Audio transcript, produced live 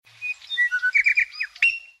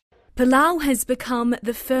Palau has become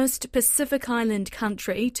the first Pacific Island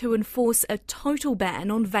country to enforce a total ban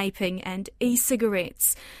on vaping and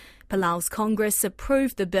e-cigarettes. Palau's Congress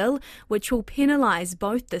approved the bill, which will penalise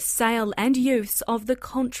both the sale and use of the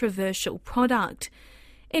controversial product.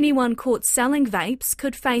 Anyone caught selling vapes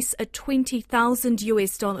could face a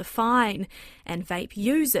 $20,000 fine, and vape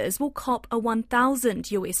users will cop a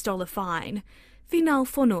 $1,000 fine. Vinal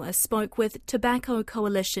Fonua spoke with Tobacco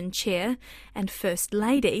Coalition Chair and First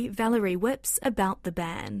Lady Valerie Whips about the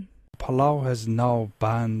ban. Palau has now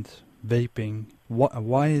banned vaping.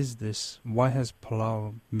 Why is this? Why has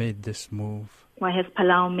Palau made this move? Why has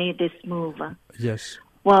Palau made this move? Yes.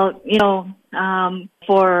 Well,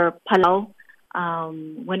 for Palau,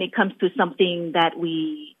 when it comes to something that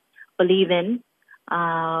we believe in,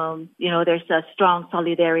 there's a strong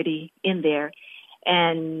solidarity in there.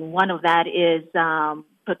 And one of that is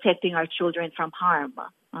protecting our children from harm.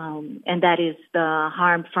 And that is the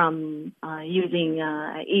harm from using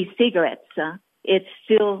e-cigarettes. It's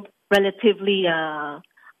still relatively a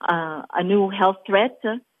new health threat.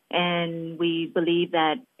 And we believe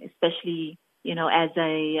that especially, as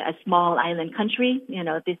a small island country,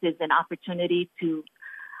 this is an opportunity to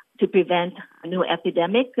prevent a new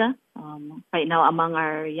epidemic right now among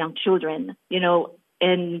our young children.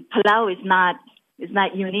 And Palau is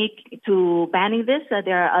not unique to banning this.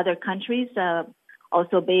 There are other countries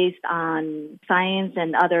also based on science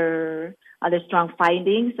and other strong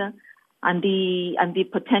findings on the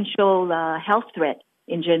potential health threat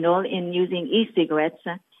in general in using e-cigarettes,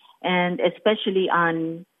 and especially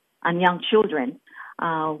on young children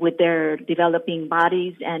with their developing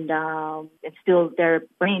bodies and still their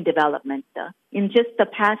brain development. In just the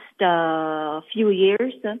past few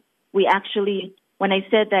years, we actually, when I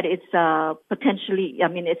said that it's potentially,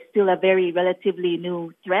 it's still a very relatively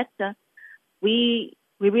new threat, we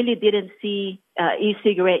really didn't see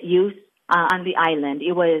e-cigarette use on the island.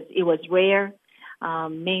 It was rare,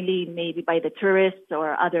 mainly maybe by the tourists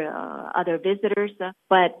or other visitors,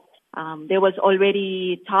 but there was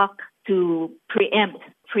already talk to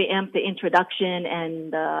preempt the introduction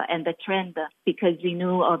and the trend, because we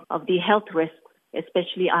knew of the health risks,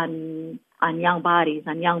 especially on young bodies,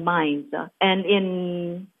 on young minds.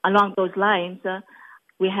 And along those lines,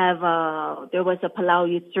 we have there was a Palau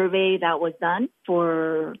Youth Survey that was done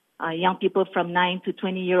for young people from 9 to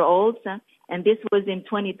 20-year-olds, and this was in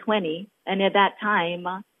 2020. And at that time,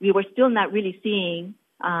 we were still not really seeing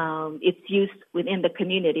its use within the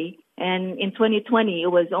community. And in 2020, it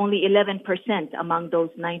was only 11% among those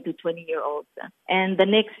 9 to 20-year-olds. And the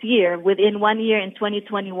next year, within 1 year in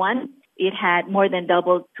 2021, it had more than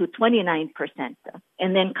doubled to 29%.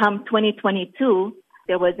 And then come 2022,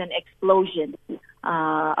 there was an explosion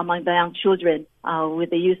among the young children with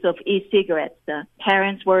the use of e-cigarettes.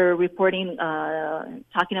 Parents were reporting,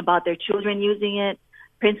 talking about their children using it,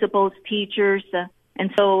 principals, teachers.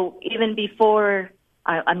 And so even before,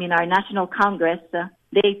 our National Congress,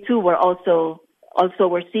 they too were also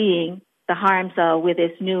were seeing the harms with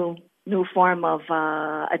this new form of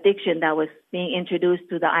addiction that was being introduced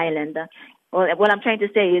to the island. Well, what I'm trying to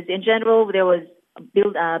say is, in general, there was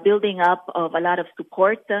building up of a lot of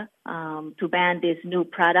support to ban this new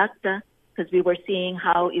product, because we were seeing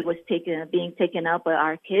how it was being taken up by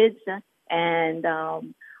our kids, and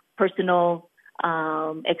personal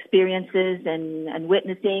experiences and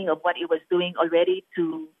witnessing of what it was doing already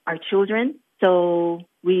to our children. So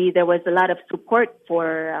there was a lot of support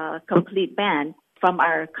for a complete ban from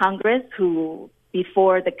our Congress, who,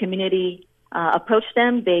 before the community approached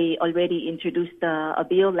them, they already introduced a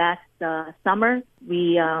bill last summer.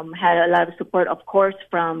 We had a lot of support, of course,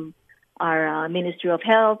 from our Ministry of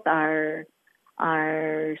Health, our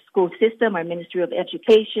school system, our Ministry of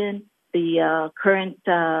Education. The current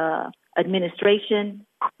administration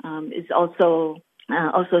is also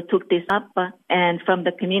took this up, and from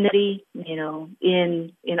the community,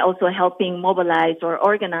 in also helping mobilize or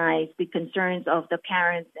organize the concerns of the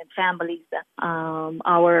parents and families.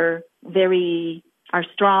 Our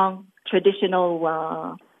strong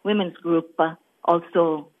traditional women's group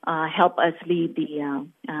also help us lead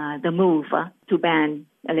the move to ban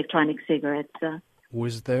electronic cigarettes.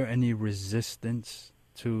 Was there any resistance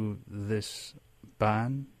to this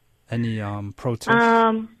ban? Any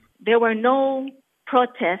protests? There were no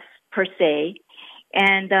protests per se,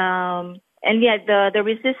 and yet the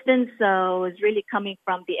resistance was really coming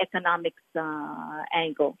from the economics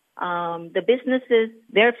angle. The businesses,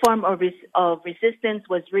 their form of resistance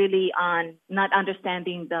was really on not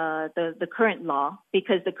understanding the current law,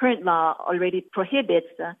 because the current law already prohibits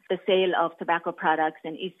the sale of tobacco products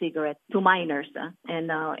and e-cigarettes to minors,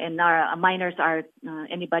 and our minors are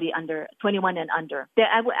anybody under 21 and under.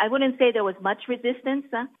 I wouldn't say there was much resistance,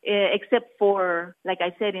 except for, like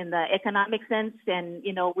I said, in the economic sense, and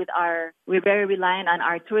we're very reliant on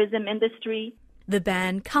our tourism industry. The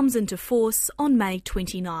ban comes into force on May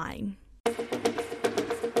 29.